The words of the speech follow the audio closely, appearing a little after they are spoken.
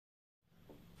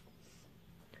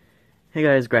Hey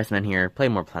guys, Grassman here. Play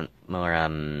more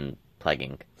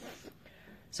Plague.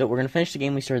 So we're gonna finish the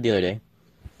game we started the other day.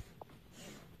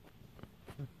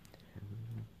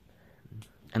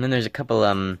 And then there's a couple,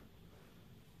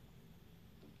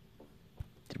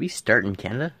 did we start in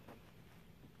Canada?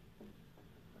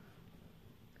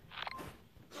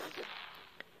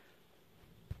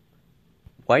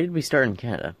 Why did we start in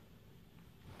Canada?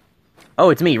 Oh,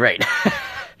 it's me, right.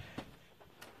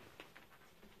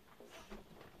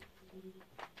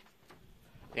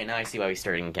 Okay, now I see why we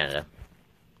started in Canada.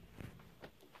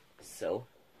 So,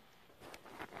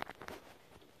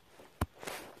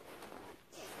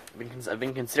 I've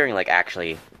been considering, like,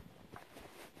 actually...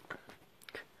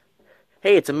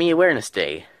 Hey, it's a Me Awareness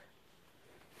Day.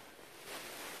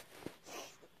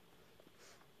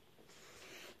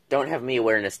 Don't have Me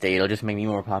Awareness Day, it'll just make me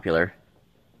more popular.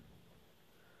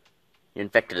 You're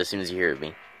infected as soon as you hear of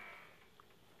me.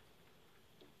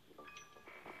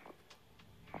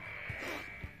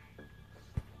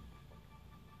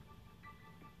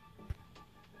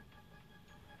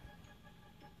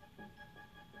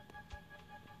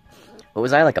 What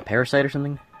was I, like a parasite or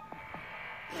something?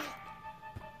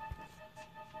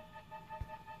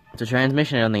 So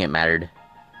transmission, I don't think it mattered.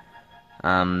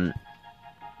 I'll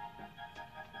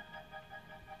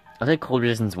take cold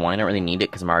resistance 1, I don't really need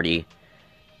it because I'm already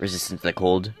resistant to the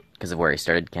cold because of where I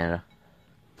started, Canada.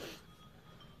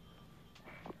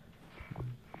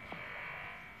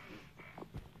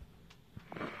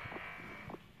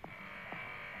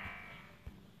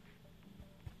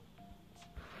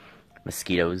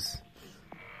 Mosquitoes.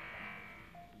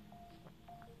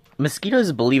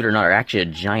 Mosquitoes, believe it or not, are actually a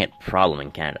giant problem in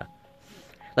Canada.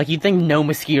 Like, you'd think no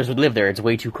mosquitoes would live there, it's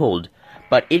way too cold.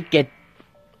 But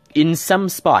in some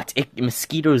spots,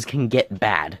 mosquitoes can get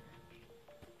bad.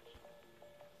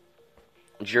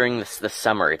 During the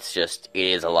summer, it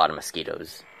is a lot of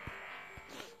mosquitoes.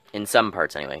 In some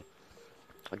parts, anyway.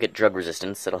 I'll get drug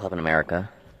resistance, that'll help in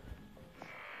America.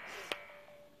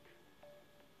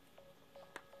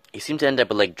 You seem to end up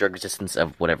with, like, drug resistance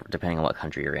of whatever, depending on what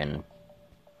country you're in.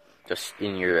 Just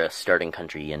in your starting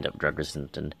country, you end up drug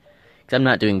resistant, and... Because I'm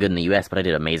not doing good in the US, but I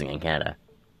did amazing in Canada.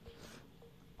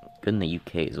 Good in the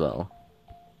UK as well.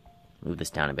 Move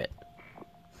this down a bit.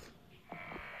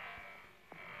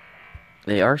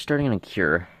 They are starting on a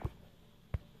cure.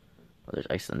 Oh, there's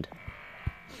Iceland.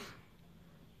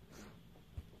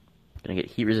 Gonna get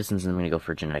heat resistance, and I'm gonna go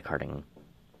for genetic hardening.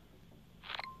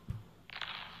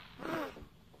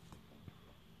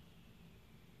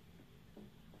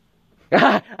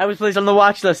 I was placed on the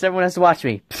watch list. Everyone has to watch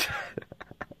me.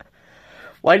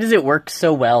 Why does it work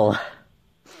so well?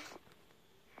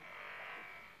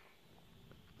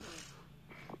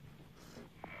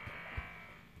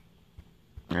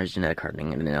 There's genetic hardening.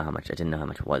 I didn't know how much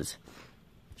it was.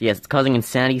 So yes, it's causing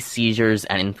insanity, seizures,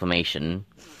 and inflammation.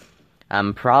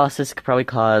 Paralysis could probably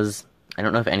cause... I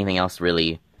don't know if anything else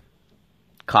really...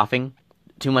 Coughing.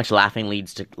 Too much laughing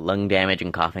leads to lung damage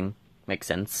and coughing. Makes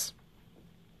sense.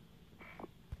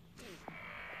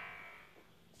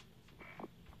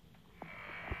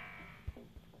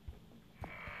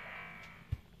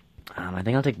 I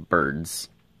think I'll take birds.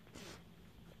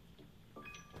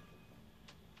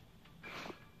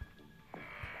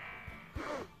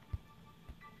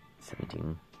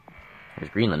 There's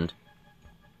Greenland.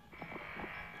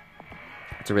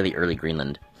 It's a really early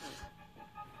Greenland.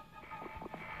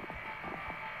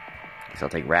 So I'll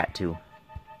take rat too.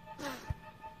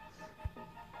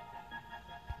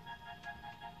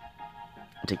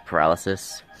 I'll take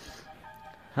paralysis.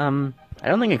 I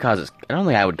don't think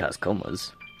I would cause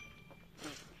comas.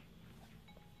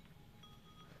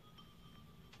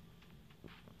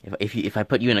 If I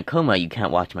put you in a coma, you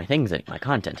can't watch my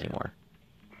content anymore.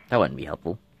 That wouldn't be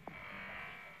helpful.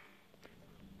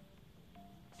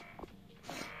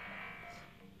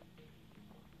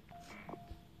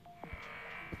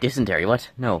 Dysentery, what?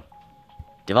 No.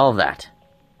 Devolve that.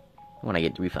 When I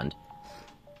get the refund.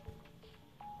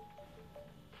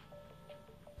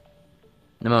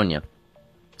 Pneumonia.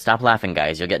 Stop laughing,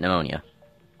 guys, you'll get pneumonia.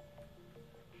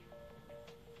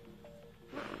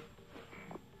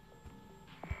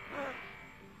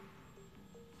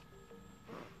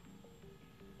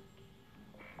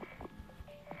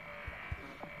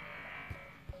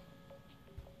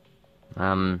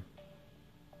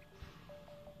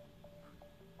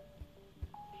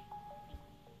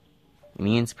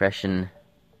 Immune suppression,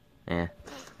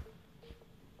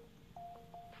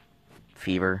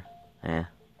 Fever,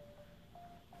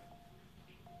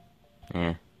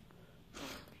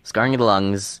 Scarring of the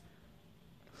lungs.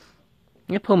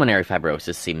 Yeah, pulmonary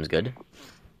fibrosis seems good.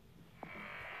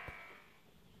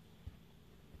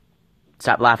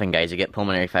 Stop laughing, guys. You get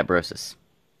pulmonary fibrosis.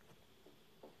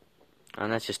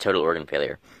 And that's just total organ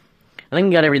failure. I think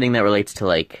we got everything that relates to,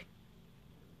 like...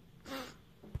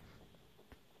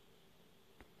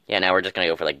 Yeah, now we're just gonna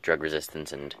go for, like, drug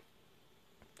resistance, and...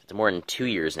 It's more than 2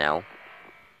 years now.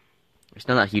 We're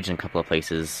still not huge in a couple of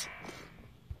places.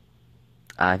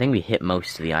 I think we hit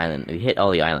most of the island. We hit all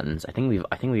the islands. I think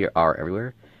we are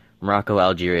everywhere. Morocco,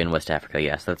 Algeria, and West Africa.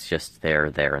 Yes, that's just there,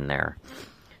 and there.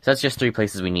 So that's just 3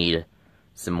 places we need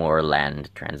some more land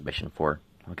transmission for.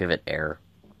 I'll give it air.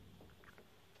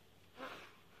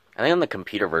 I think on the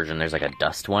computer version there's like a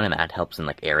dust one, and that helps in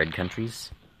like arid countries.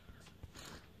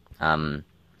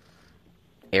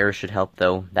 Air should help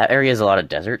though. That area is a lot of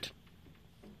desert.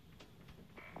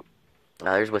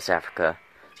 There's West Africa.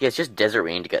 Yeah, it's just desert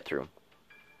we need to get through.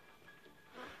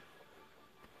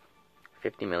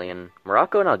 50 million.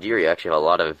 Morocco and Algeria actually have a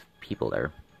lot of people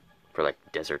there for like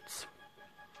deserts.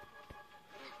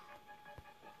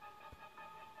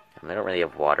 And they don't really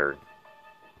have water.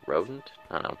 Rodent?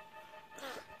 I don't know.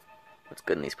 What's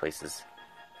good in these places?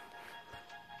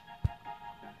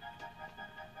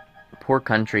 Poor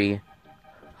country,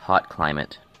 hot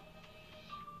climate.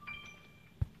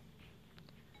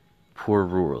 Poor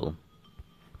rural.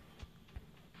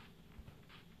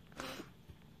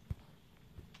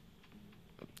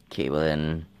 Okay, well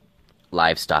then,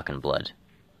 livestock and blood.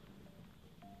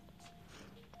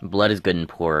 Blood is good in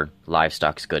poor,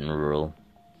 livestock's good in rural.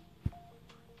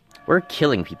 We're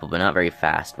killing people, but not very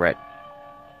fast. We're at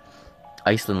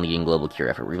Iceland leading global cure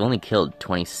effort. We've only killed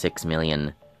 26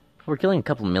 million. We're killing a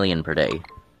couple million per day.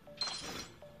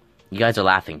 You guys are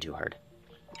laughing too hard.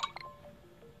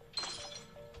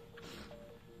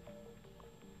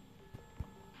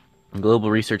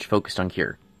 Global research focused on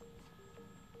cure.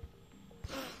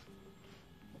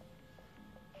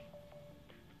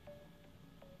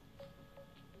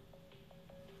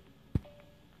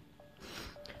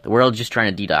 The world's just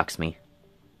trying to detox me.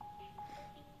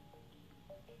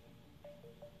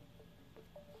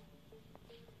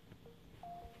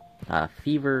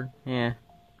 Fever, yeah.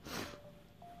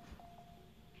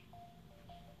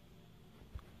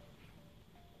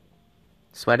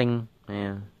 Sweating,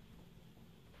 yeah.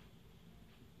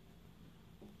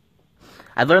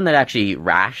 I've learned that actually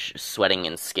rash, sweating,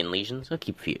 and skin lesions will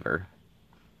keep fever.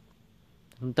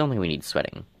 Don't think we need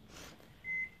sweating.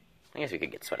 I guess we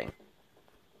could get sweating.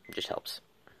 It just helps.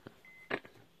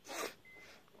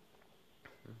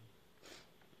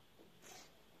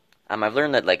 I've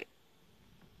learned that, like,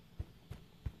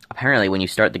 apparently when you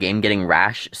start the game, getting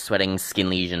rash, sweating, skin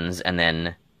lesions, and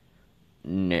then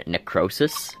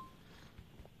necrosis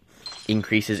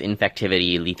increases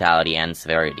infectivity, lethality, and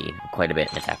severity quite a bit.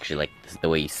 It's actually, like, this is the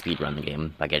way you speedrun the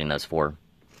game, by getting those 4.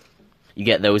 You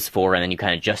get those 4, and then you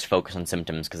kind of just focus on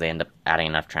symptoms, because they end up adding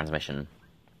enough transmission.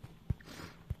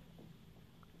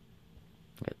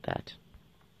 Get that.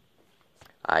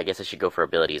 I guess I should go for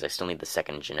abilities. I still need the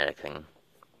second genetic thing.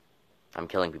 I'm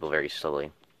killing people very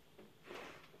slowly.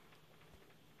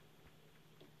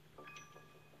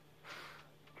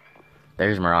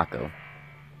 There's Morocco.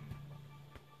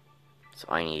 So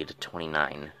I need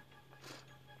 29.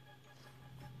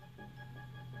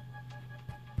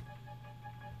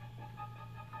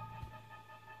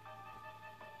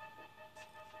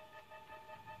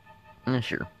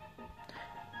 Sure.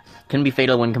 Can be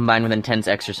fatal when combined with intense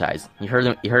exercise. You heard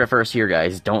it first here,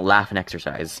 guys. Don't laugh and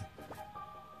exercise.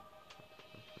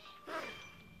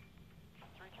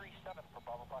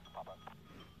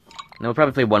 And we'll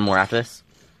probably play one more after this.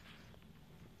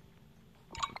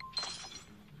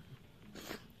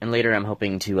 And later I'm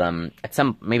hoping to,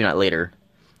 maybe not later,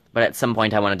 but at some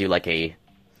point I want to do like I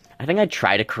think I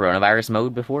tried a coronavirus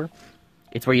mode before.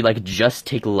 It's where you like just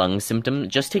take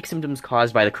symptoms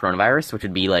caused by the coronavirus, which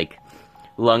would be like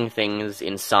lung things,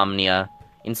 insomnia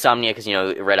because, you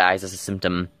know, red eyes is a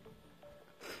symptom.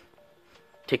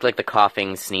 Take like the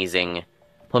coughing, sneezing,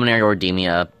 pulmonary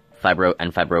edema,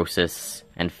 fibrosis,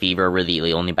 and fever were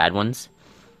the only bad ones.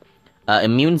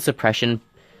 Immune suppressing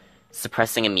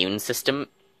immune system.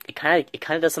 It kind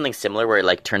of does something similar where it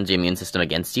like turns the immune system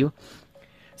against you.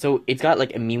 So it's got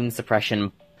like immune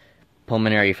suppression,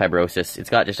 pulmonary fibrosis. It's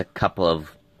got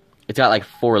like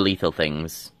 4 lethal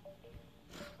things.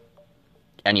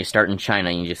 And you start in China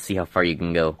and you just see how far you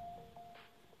can go.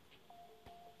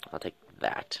 I'll take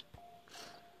that.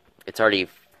 It's only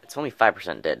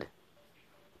 5% dead.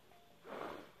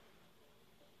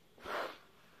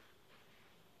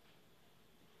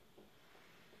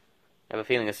 I have a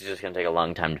feeling this is just going to take a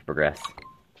long time to progress.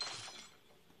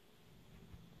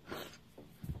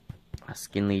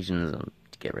 Skin lesions,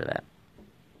 to get rid of that.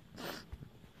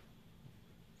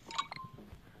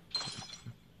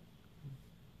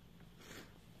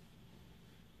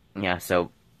 Yeah,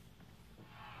 so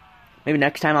maybe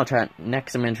next time I'm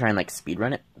gonna try and like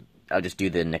speedrun it. I'll just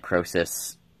do the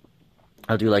necrosis.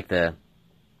 I'll do like the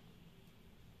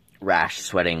rash,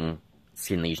 sweating,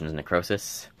 skin lesions,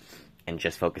 necrosis, and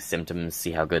just focus symptoms,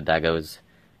 see how good that goes.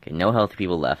 Okay, no healthy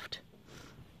people left.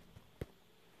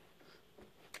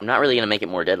 I'm not really gonna make it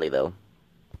more deadly though.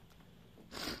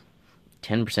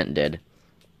 10% dead.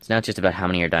 So now it's just about how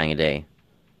many are dying a day.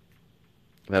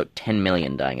 About 10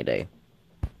 million dying a day.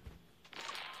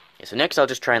 Yeah, so next I'll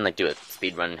just try and like do a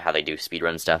speedrun, how they do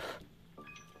speedrun stuff.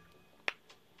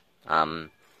 Where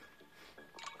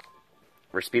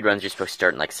speedruns, you're supposed to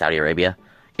start in like Saudi Arabia.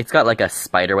 It's got like a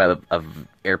spider web of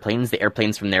airplanes. The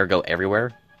airplanes from there go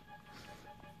everywhere.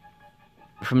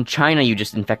 From China, you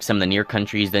just infect some of the near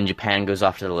countries, then Japan goes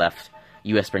off to the left,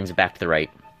 US brings it back to the right.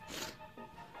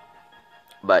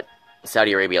 But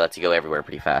Saudi Arabia lets you go everywhere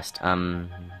pretty fast. Get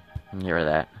rid of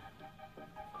that.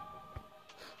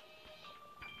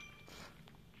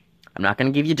 I'm not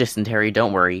gonna give you dysentery,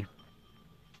 don't worry.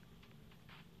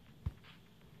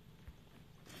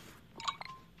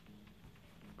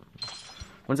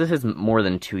 Once this is more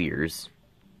than 2 years,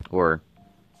 or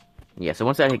yeah, so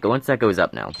once that goes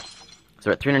up now, so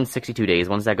we're at 362 days.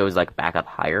 Once that goes like back up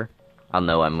higher, I'll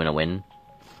know I'm gonna win.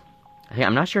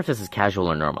 I'm not sure if this is casual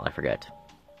or normal. I forget.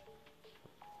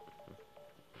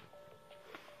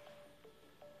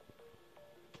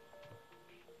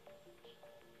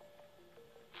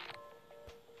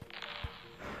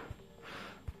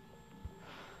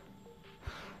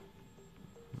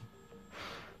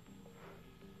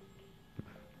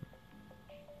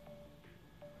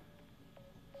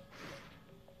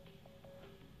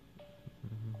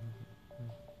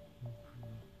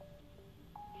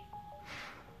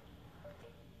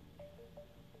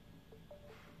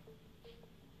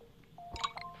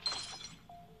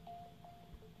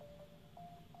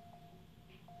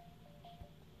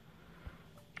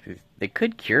 They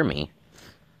could cure me.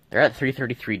 They're at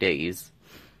 333 days.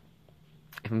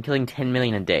 If I'm killing 10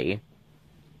 million a day,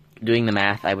 doing the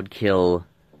math, I would kill...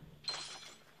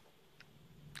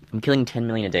 If I'm killing 10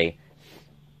 million a day,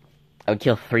 I would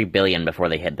kill 3 billion before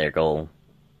they hit their goal.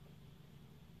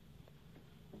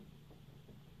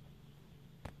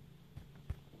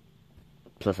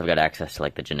 Plus I've got access to,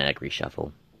 like, the genetic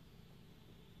reshuffle.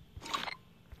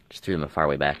 Just threw them a far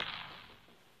way back.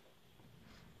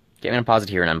 Okay, I'm gonna pause it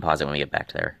here and unpause it when we get back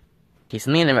to there. Okay,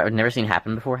 something I've never seen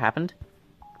happen before happened.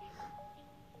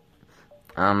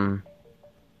 Maybe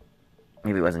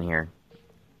it wasn't here.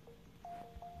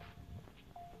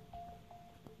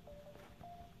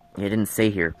 Yeah, it didn't say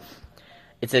here.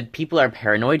 It said people are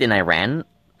paranoid in Iran.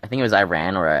 I think it was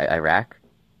Iran or Iraq.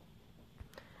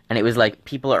 And it was like,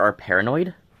 people are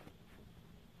paranoid.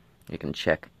 You can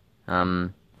check.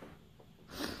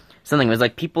 Something was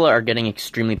like, people are getting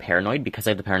extremely paranoid because I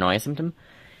have the paranoia symptom,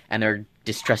 and they're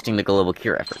distrusting the global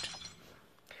cure effort.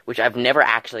 Which I've never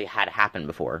actually had happen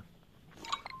before.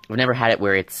 I've never had it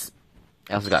where it's...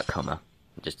 I also got coma.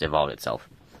 It just evolved itself.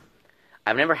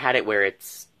 I've never had it where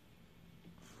it's...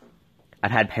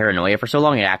 I've had paranoia for so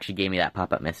long, it actually gave me that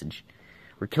pop-up message.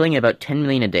 We're killing about 10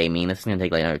 million a day, meaning this is going to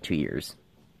take like another 2 years.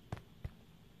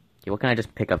 Okay, what can I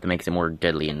just pick up that makes it more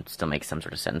deadly and still makes some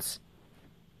sort of sense?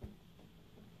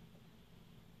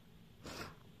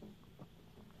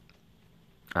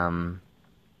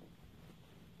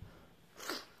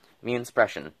 Immune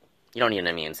suppression. You don't need an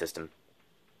immune system.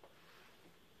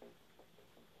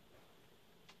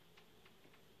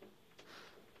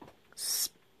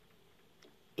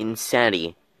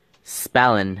 Insanity.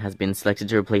 Spallin has been selected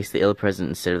to replace the ill president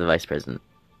instead of the vice president.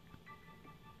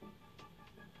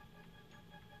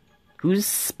 Who's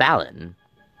Spallin?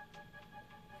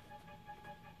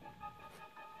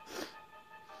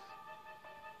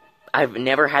 I've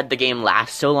never had the game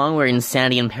last so long where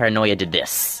insanity and paranoia did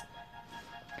this.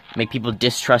 Make people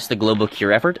distrust the global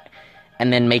cure effort,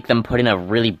 and then make them put in a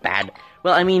really bad...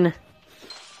 Well, I mean...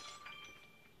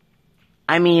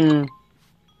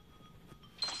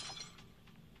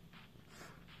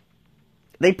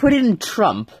 They put in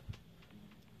Trump,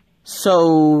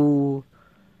 so...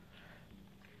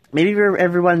 Maybe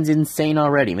everyone's insane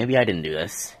already. Maybe I didn't do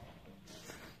this.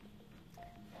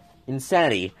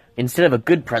 Insanity. Instead of a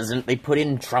good president, they put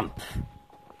in Trump.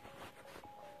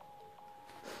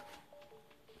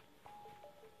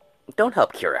 Don't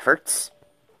help cure efforts.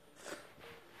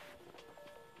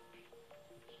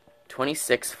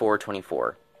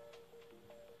 26/4/24.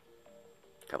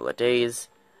 Couple of days.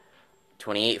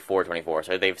 28/4/24.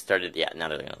 So they've started. Yeah, now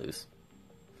they're gonna lose.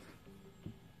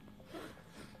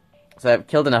 So I've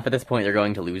killed enough at this point. They're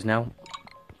going to lose now.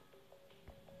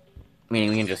 Meaning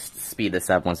we can just speed this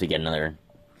up once we get another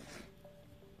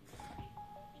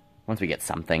Once we get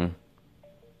something.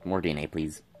 More DNA,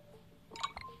 please.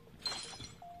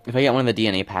 If I get one of the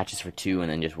DNA patches for 2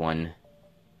 and then just 1.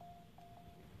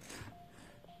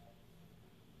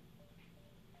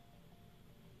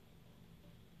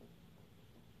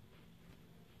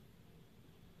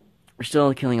 We're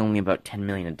still killing only about 10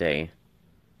 million a day.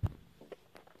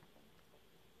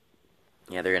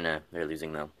 Yeah, they're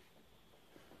losing though.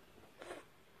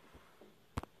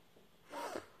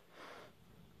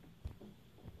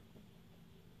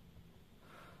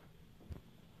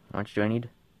 How much do I need?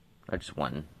 Oh, just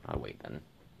 1. I'll wait then.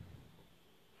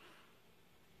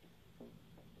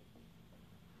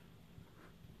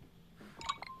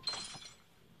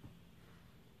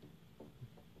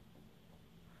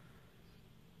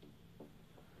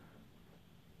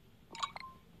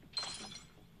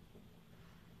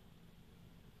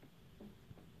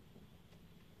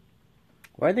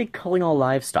 Why are they culling all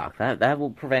livestock? That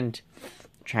will prevent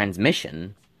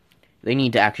transmission. They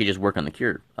need to actually just work on the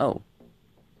cure. Oh.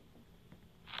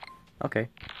 Okay.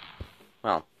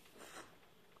 Well.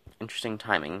 Interesting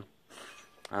timing.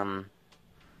 Making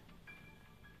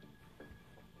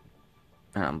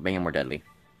it more deadly.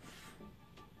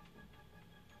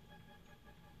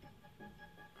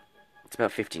 It's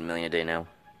about 15 million a day now.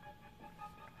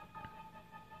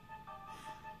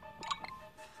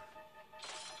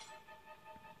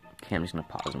 Okay, I'm just gonna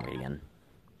pause and wait again.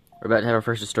 We're about to have our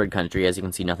first destroyed country. As you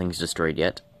can see, nothing's destroyed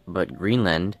yet. But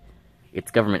Greenland,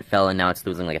 its government fell and now it's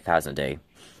losing like 1,000 a day.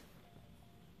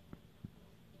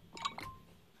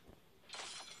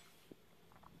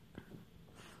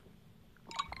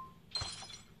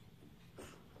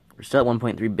 We're still at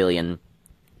 1.3 billion.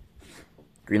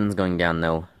 Greenland's going down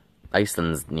though.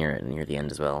 Iceland's near the end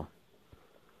as well.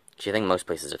 Actually, I think most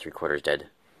places are 3/4 dead.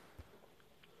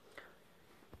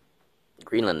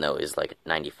 Greenland though is like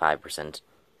 95%.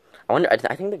 I wonder.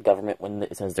 I think the government, when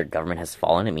it says their government has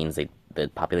fallen, it means the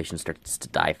population starts to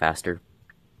die faster.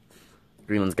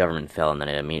 Greenland's government fell, and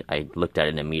then I looked at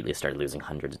it and immediately started losing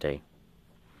hundreds a day.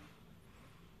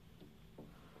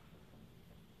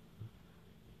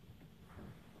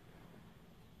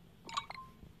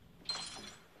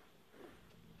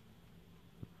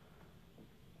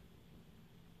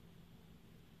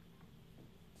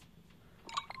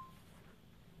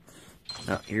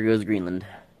 Oh, here goes Greenland.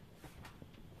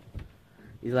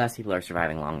 These last people are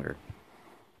surviving longer.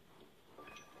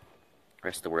 The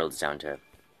rest of the world is down to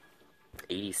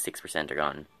 86% are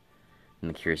gone. And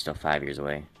the cure is still 5 years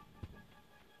away.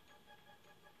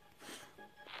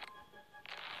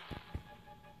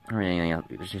 Or anything else.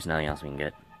 There's just nothing else we can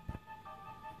get.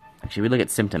 Actually, we look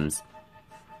at symptoms.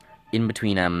 In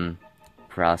between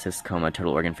paralysis, coma,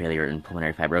 total organ failure, and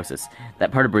pulmonary fibrosis.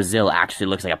 That part of Brazil actually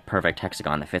looks like a perfect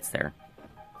hexagon that fits there.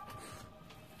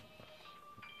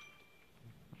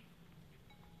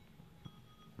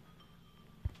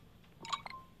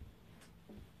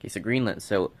 Okay, so Greenland.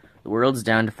 So the world's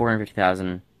down to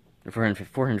 450,000,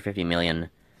 450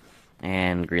 million,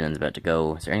 and Greenland's about to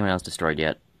go. Is there anyone else destroyed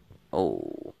yet?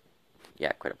 Oh,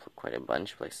 yeah, quite a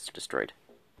bunch of places destroyed.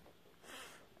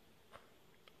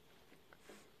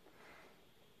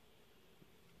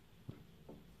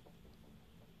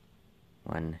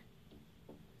 One,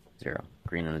 0.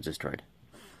 Greenland is destroyed.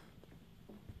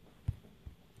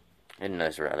 I didn't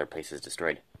notice there were other places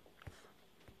destroyed.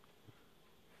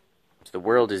 So the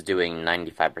world is doing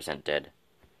 95% dead.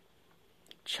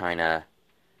 China's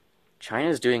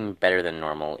doing better than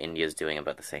normal. India's doing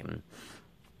about the same.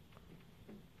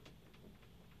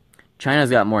 China's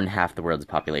got more than half the world's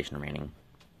population remaining.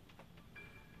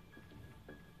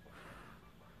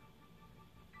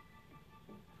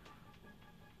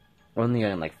 We're only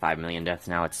getting like 5 million deaths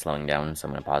now. It's slowing down, so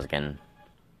I'm gonna pause again.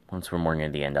 Once we're more near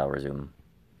the end, I'll resume.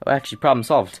 Oh, actually, problem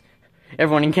solved.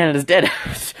 Everyone in Canada's dead.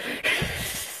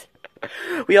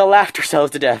 We all laughed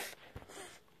ourselves to death.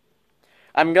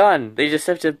 I'm gone. They just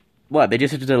have to... What? They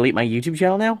just have to delete my YouTube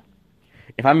channel now?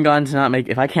 If I'm gone to not make...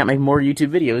 If I can't make more YouTube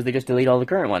videos, they just delete all the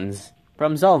current ones.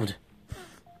 Problem solved.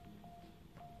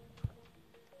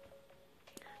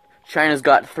 China's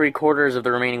got 3/4 of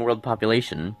the remaining world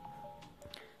population.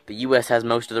 The US has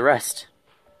most of the rest.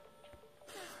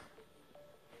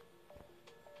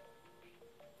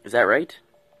 Is that right?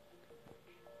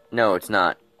 No, it's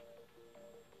not.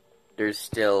 There's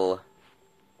still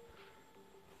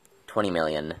 20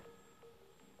 million.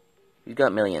 Who's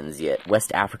got millions yet?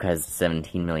 West Africa has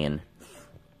 17 million.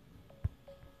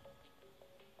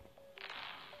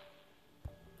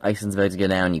 Iceland's about to go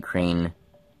down. Ukraine.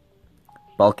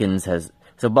 Balkans has...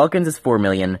 So Balkans is 4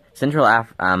 million.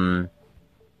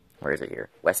 Where is it here?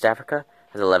 West Africa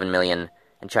has 11 million.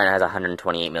 And China has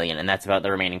 128 million. And that's about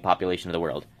the remaining population of the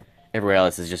world. Everywhere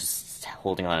else is just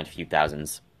holding on at a few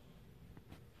thousands.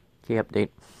 Okay, update.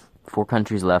 4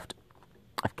 countries left.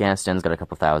 Afghanistan's got a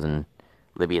couple thousand.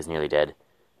 Libya's nearly dead.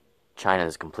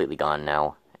 China's completely gone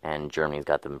now. And Germany's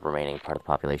got the remaining part of the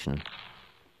population.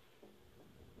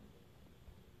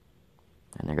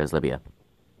 And there goes Libya.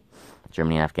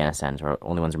 Germany and Afghanistan are the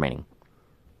only ones remaining.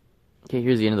 Okay,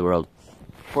 here's the end of the world.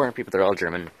 400 people, they're all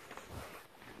German.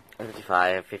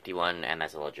 55, 51, and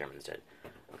that's all Germans dead.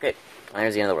 Okay,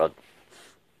 there's the end of the world.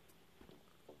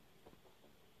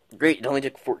 Great, it only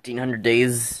took 1,400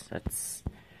 days. That's...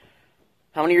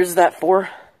 How many years is that for?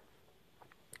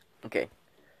 Okay.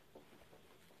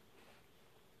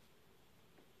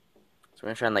 So we're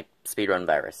gonna try and, like, speedrun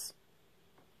virus.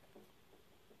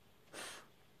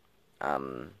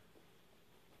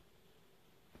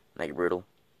 Make it brutal.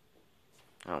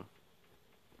 Oh.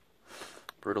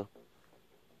 Brutal.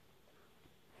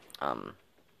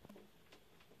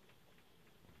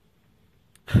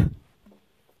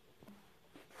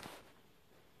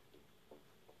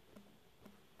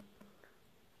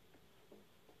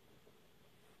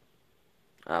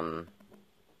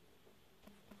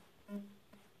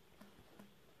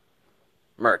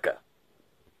 Merca.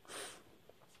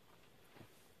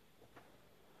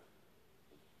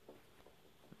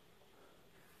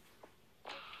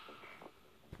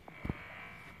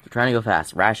 So trying to go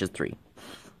fast. Rash is 3.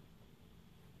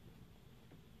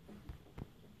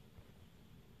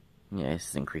 Yeah,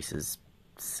 this increases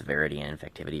severity and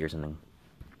infectivity or something.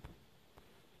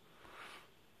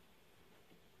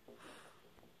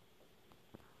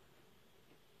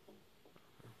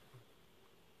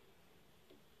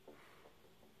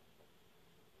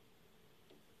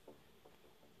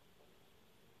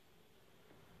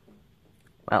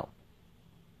 Well.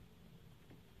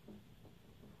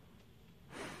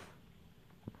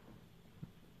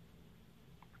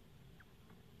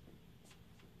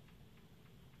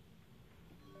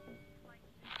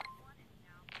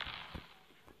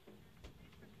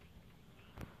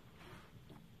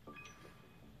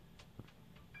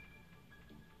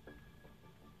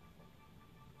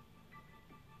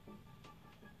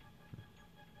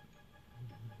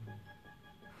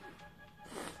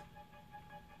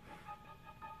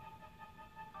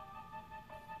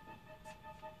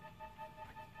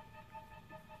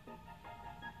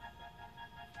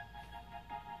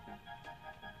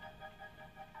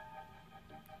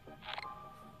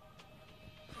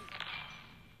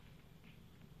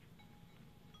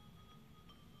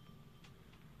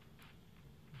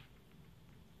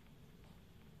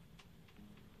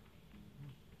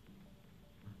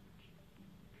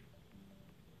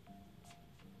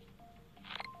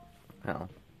 Well.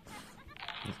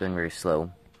 It's going very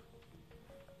slow.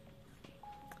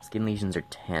 Skin lesions are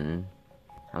 10.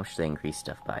 How much do they increase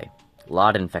stuff by? A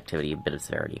lot of infectivity, a bit of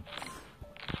severity.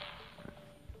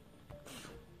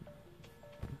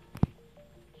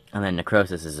 And then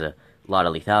necrosis is a lot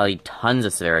of lethality, tons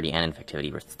of severity and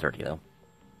infectivity versus 30 though.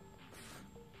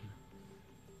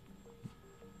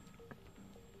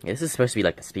 Yeah, this is supposed to be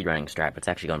like the speedrunning strat, but it's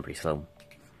actually going pretty slow.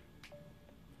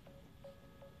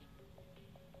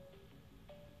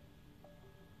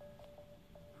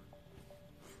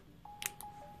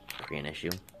 Korean issue.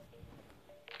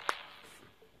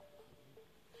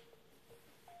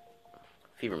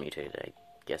 Fever mutated, I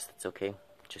guess that's okay.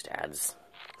 Just adds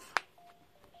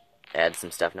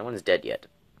some stuff. No one's dead yet.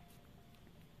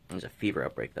 There's a fever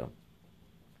outbreak though.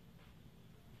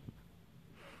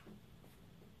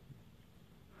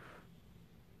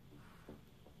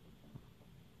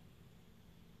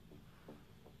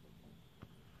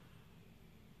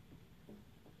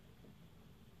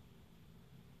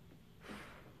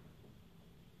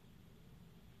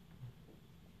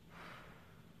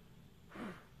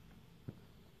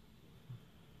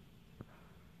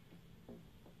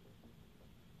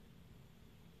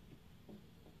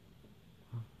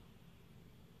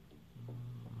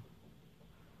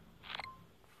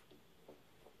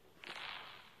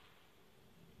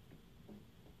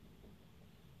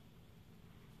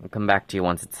 I'll come back to you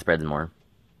once it spreads more.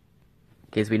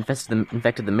 Okay, so we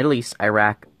infected the Middle East,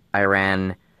 Iraq,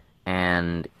 Iran,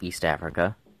 and East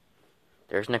Africa.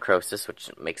 There's necrosis, which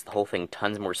makes the whole thing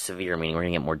tons more severe, meaning we're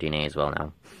gonna get more DNA as well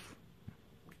now.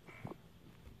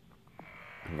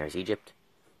 And there's Egypt.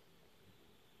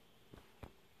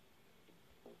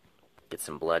 Get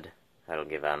some blood. That'll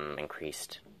give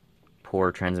increased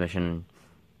pore transmission.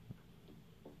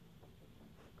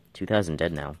 2,000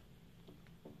 dead now.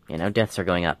 Yeah, now deaths are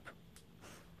going up.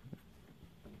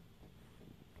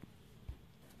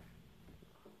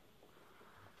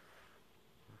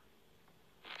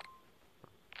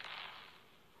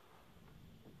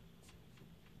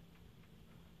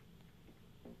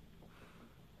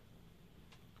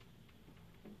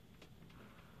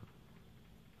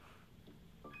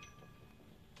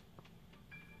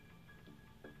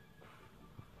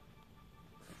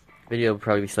 Video will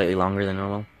probably be slightly longer than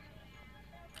normal,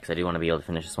 because I do want to be able to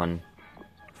finish this one.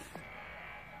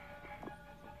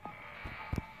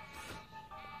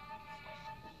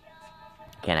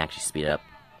 Can't actually speed it up.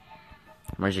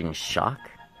 Emerging shock.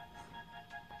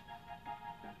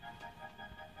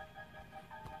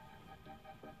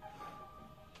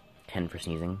 10 for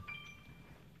sneezing.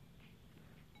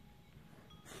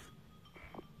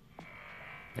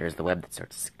 There's the web that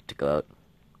starts to go out.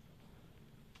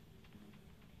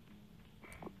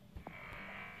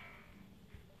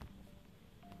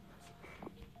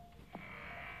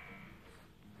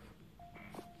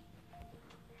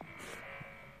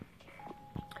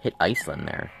 Hit Iceland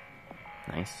there.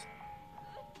 Nice.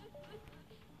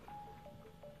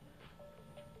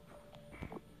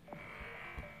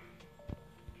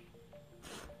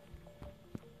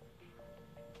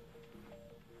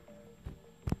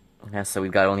 Yeah, so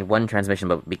we've got only one transmission,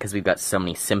 but because we've got so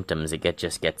many symptoms, it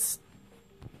just gets...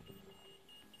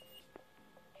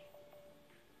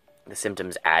 The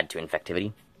symptoms add to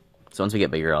infectivity. So once we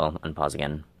get bigger, I'll unpause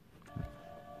again.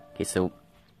 Okay, so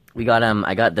we got,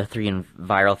 I got the 3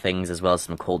 viral things as well as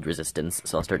some cold resistance,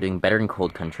 so I'll start doing better in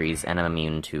cold countries, and I'm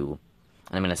immune to...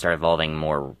 And I'm going to start evolving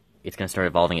more... It's going to start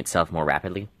evolving itself more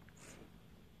rapidly.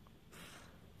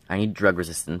 I need drug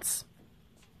resistance.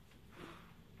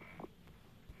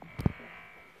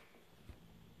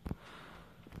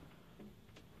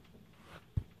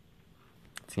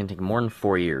 It's going to take more than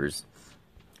 4 years.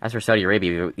 As for Saudi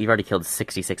Arabia, we've already killed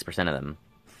 66% of them.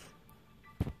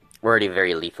 We're already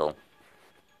very lethal.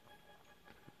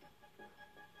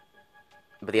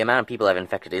 But the amount of people I've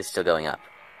infected is still going up.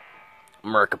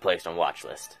 Merca placed on watch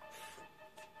list.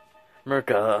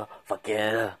 Merca, fuck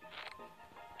yeah.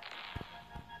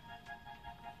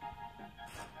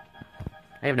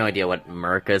 I have no idea what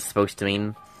Merca is supposed to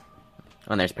mean.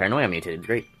 Oh, and there's Paranoia mutated.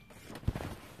 Great.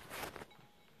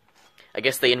 I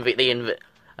guess not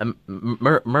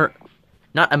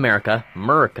America,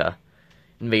 Merca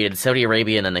invaded Saudi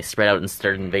Arabia, and then they spread out and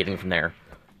started invading from there.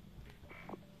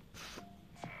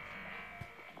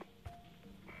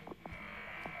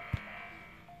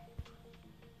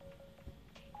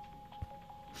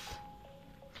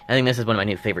 I think this is one of my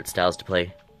new favorite styles to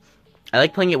play. I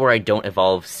like playing it where I don't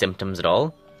evolve symptoms at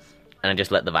all, and I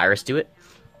just let the virus do it.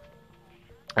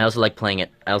 I also like playing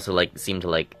it, I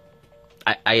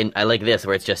like this,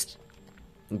 where it's just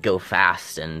go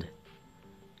fast, and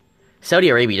Saudi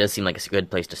Arabia does seem like a good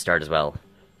place to start as well.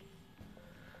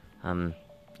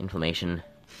 Inflammation.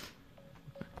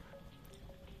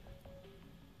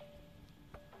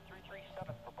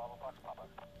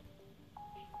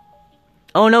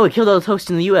 Oh no, it killed all the hosts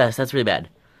in the US, that's really bad.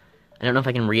 I don't know if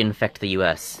I can reinfect the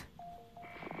US.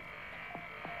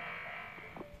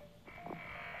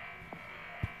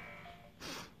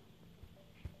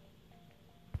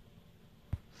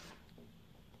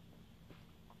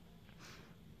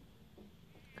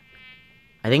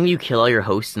 I think you kill all your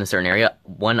hosts in a certain area.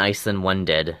 1 Iceland, 1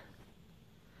 dead.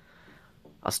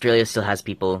 Australia still has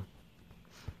people.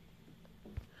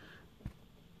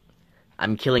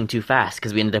 I'm killing too fast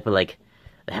because we ended up with, like,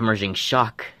 the hemorrhaging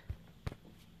shock. I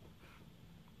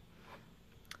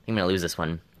think I'm gonna lose this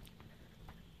one.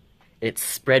 It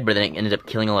spread, but then it ended up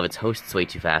killing all of its hosts way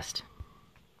too fast.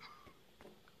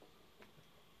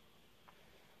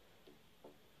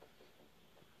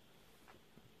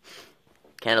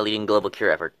 Canada leading global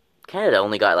cure effort. Canada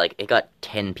only got, like, it got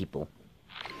 10 people.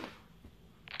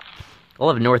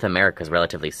 All of North America is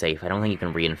relatively safe. I don't think you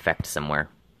can reinfect somewhere.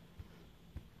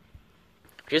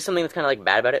 Here's something that's kind of, like,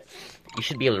 bad about it. You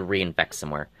should be able to reinfect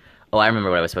somewhere. Oh, I remember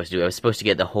what I was supposed to do. I was supposed to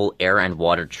get the whole air and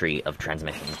water tree of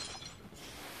transmission.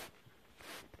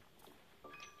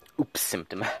 Oops,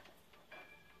 symptom.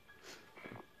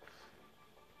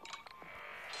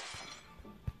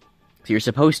 So you're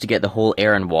supposed to get the whole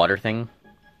air and water thing.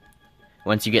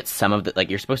 Once you get some of the,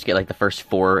 like, you're supposed to get, like, the first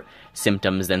 4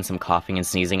 symptoms, then some coughing and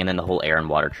sneezing, and then the whole air and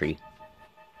water tree.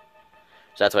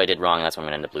 So that's what I did wrong, that's what I'm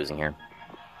gonna end up losing here.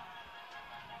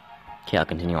 Okay, I'll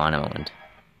continue on in a moment.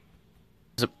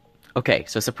 So, okay,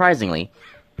 so surprisingly,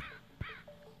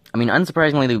 I mean,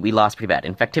 unsurprisingly, we lost pretty bad.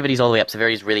 Infectivity's all the way up,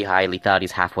 severity's really high,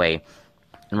 lethality's halfway,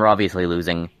 and we're obviously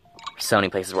losing. So many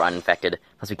places we're uninfected,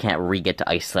 plus we can't re-get to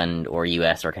Iceland, or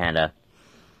US, or Canada.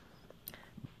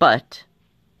 But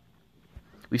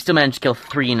we've still managed to kill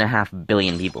 3.5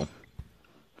 billion people.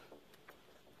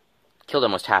 Killed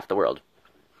almost half the world.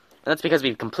 And that's because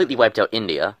we've completely wiped out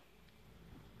India.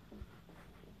 A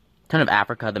ton of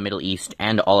Africa, the Middle East,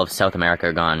 and all of South America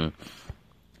are gone.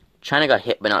 China got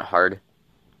hit, but not hard.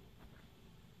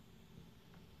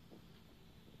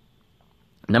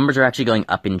 Numbers are actually going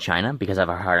up in China because of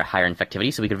our higher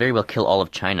infectivity, so we could very well kill all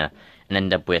of China and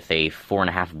end up with a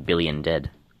 4.5 billion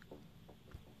dead.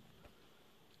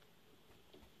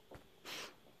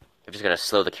 I've just got to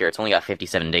slow the cure. It's only got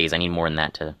 57 days. I need more than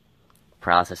that to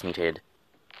paralysis mutated.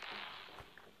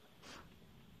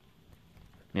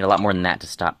 I need a lot more than that to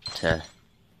stop to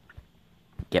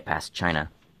get past China.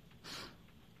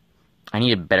 I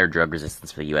need a better drug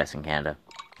resistance for the US and Canada.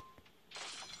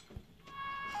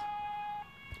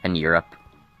 And Europe.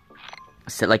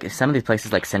 So, like, some of these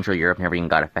places, like Central Europe, never even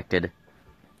got affected.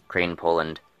 Ukraine,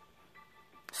 Poland.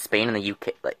 Spain and the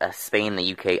UK, Spain,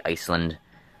 the UK, Iceland.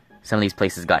 Some of these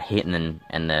places got hit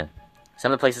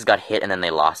some of the places got hit and then they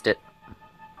lost it.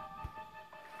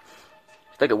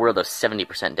 It's like a world of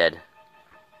 70% dead.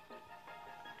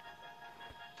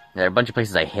 There are a bunch of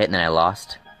places I hit and then I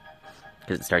lost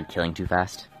because it started killing too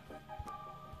fast.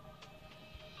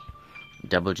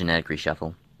 Double genetic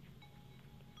reshuffle.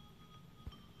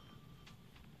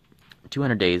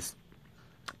 200 days.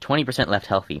 20% left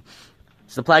healthy.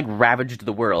 So the plague ravaged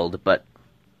the world, but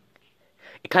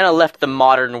it kind of left the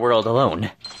modern world alone.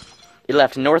 It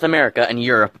left North America and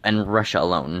Europe and Russia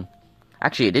alone.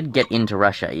 Actually, it did get into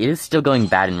Russia. It is still going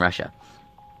bad in Russia.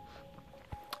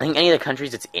 I think any of the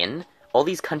countries it's in, all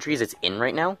these countries it's in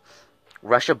right now,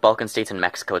 Russia, Balkan states, and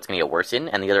Mexico it's going to get worse in,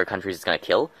 and the other countries it's going to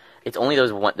kill. It's only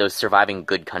those surviving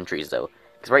good countries, though.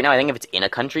 Because right now, I think if it's in a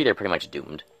country, they're pretty much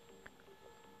doomed.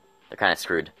 They're kind of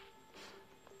screwed.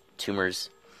 Tumors.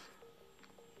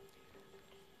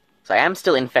 So I am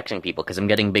still infecting people, because I'm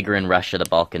getting bigger in Russia, the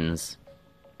Balkans.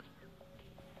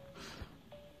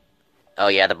 Oh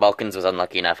yeah, the Balkans was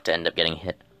unlucky enough to end up getting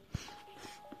hit.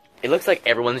 It looks like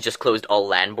everyone's just closed all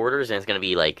land borders, and it's gonna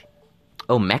be like...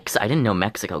 Oh, I didn't know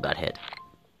Mexico got hit.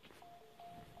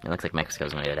 It looks like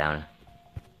Mexico's gonna go down.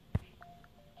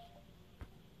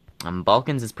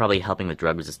 Balkans is probably helping with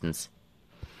drug resistance.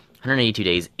 182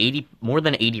 days, more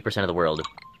than 80% of the world.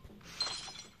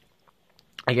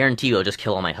 I guarantee you I'll just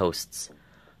kill all my hosts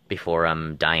before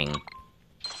dying.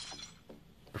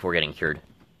 Before getting cured.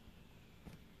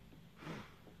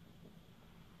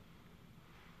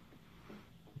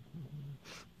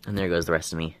 And there goes the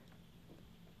rest of me.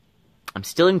 I'm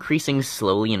still increasing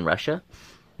slowly in Russia.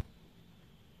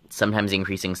 Sometimes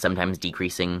increasing, sometimes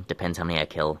decreasing. Depends how many I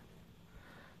kill.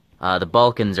 The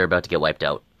Balkans are about to get wiped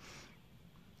out.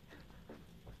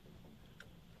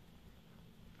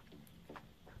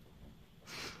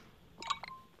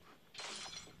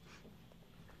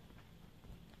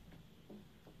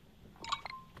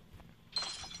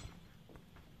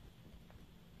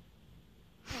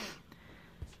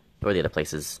 Or the other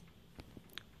places.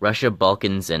 Russia,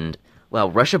 Balkans, and...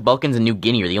 Well, Russia, Balkans, and New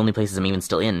Guinea are the only places I'm even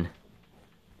still in.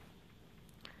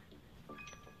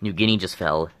 New Guinea just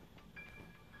fell.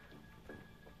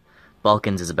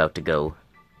 Balkans is about to go.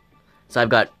 So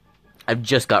I've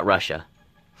just got Russia.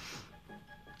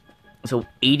 So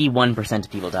 81%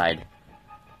 of people died.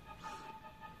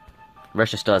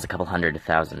 Russia still has a couple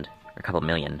 100,000, or a couple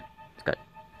million. It's got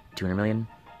 200 million.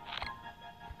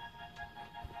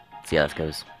 Let's see how this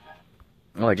goes.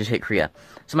 Oh, I just hit Korea.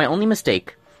 So my only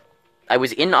mistake, I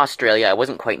was in Australia, I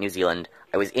wasn't quite New Zealand,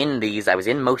 I was in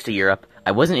most of Europe,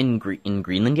 I wasn't in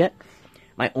Greenland yet.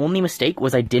 My only mistake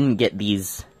was I didn't get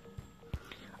the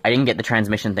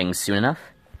transmission things soon enough,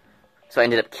 so I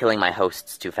ended up killing my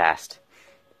hosts too fast.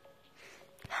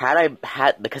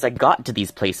 Because I got to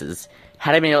these places,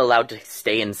 had I been allowed to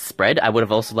stay and spread, I would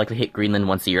have also likely hit Greenland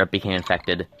once Europe became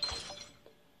infected.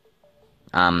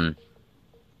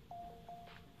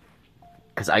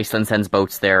 Because Iceland sends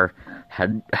boats there,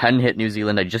 hadn't hit New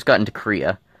Zealand, I just got into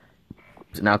Korea.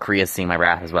 So now Korea's seeing my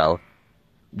wrath as well.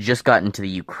 Just got into the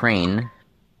Ukraine.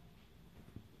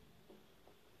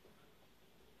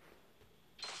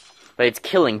 But it's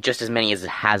killing just as many as it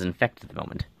has infected at the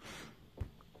moment.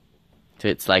 So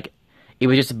it's like, it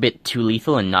was just a bit too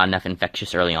lethal and not enough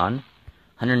infectious early on.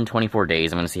 124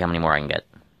 days, I'm gonna see how many more I can get.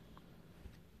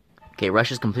 Okay,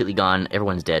 Russia's completely gone,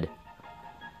 everyone's dead.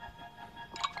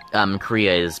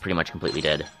 Korea is pretty much completely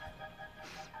dead.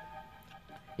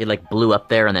 It, like, blew up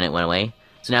there and then it went away.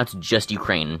 So now it's just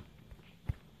Ukraine.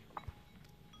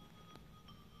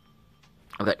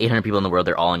 I've got 800 people in the world,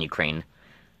 they're all in Ukraine.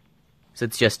 So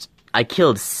it's just... I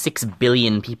killed 6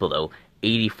 billion people, though.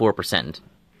 84%.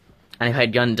 And if I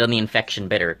had done the infection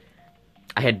better,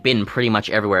 I had been pretty much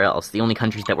everywhere else. The only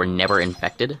countries that were never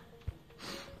infected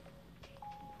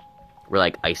were,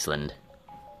 like, Iceland.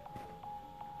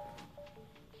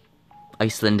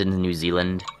 Iceland and New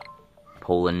Zealand,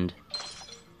 Poland,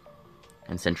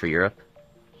 and Central Europe.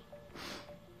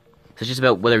 So it's just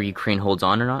about whether Ukraine holds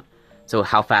on or not. So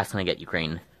how fast can I get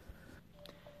Ukraine?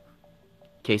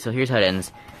 Okay, so here's how it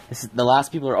ends. The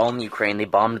last people are all in Ukraine. They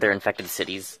bombed their infected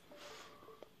cities.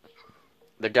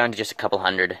 They're down to just a couple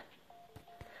hundred.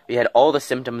 We had all the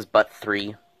symptoms but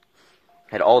 3.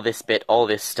 Had all this bit, all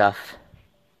this stuff.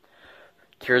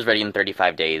 Cure's ready in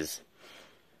 35 days.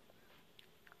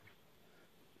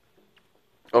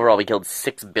 Overall, we killed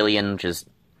 6 billion, which is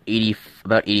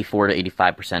about 84 to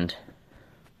 85%.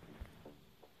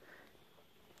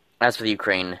 As for the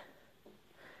Ukraine,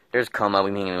 there's coma,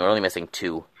 we're only missing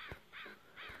 2.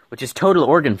 Which is total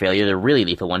organ failure, the really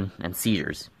lethal one, and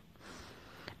seizures.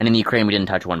 And in the Ukraine, we didn't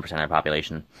touch 1% of our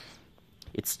population.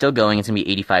 It's still going, it's going to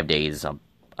be 85 days, I'll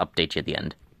update you at the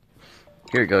end.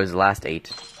 Here it goes, the last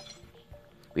 8.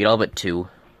 We had all but 2.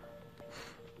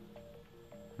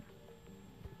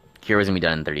 Cure was going to be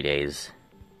done in 30 days.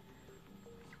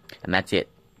 And that's it.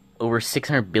 Over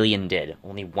 600 billion did.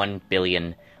 Only 1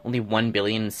 billion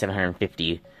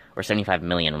 750 or 75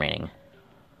 million remaining.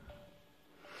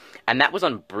 And that was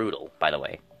on Brutal, by the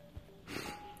way.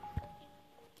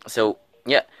 So,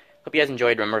 yeah. Hope you guys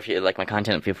enjoyed. Remember, if you like my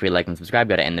content, feel free to like and subscribe.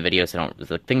 Gotta end the video so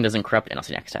the thing doesn't corrupt, and I'll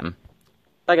see you next time.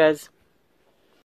 Bye, guys.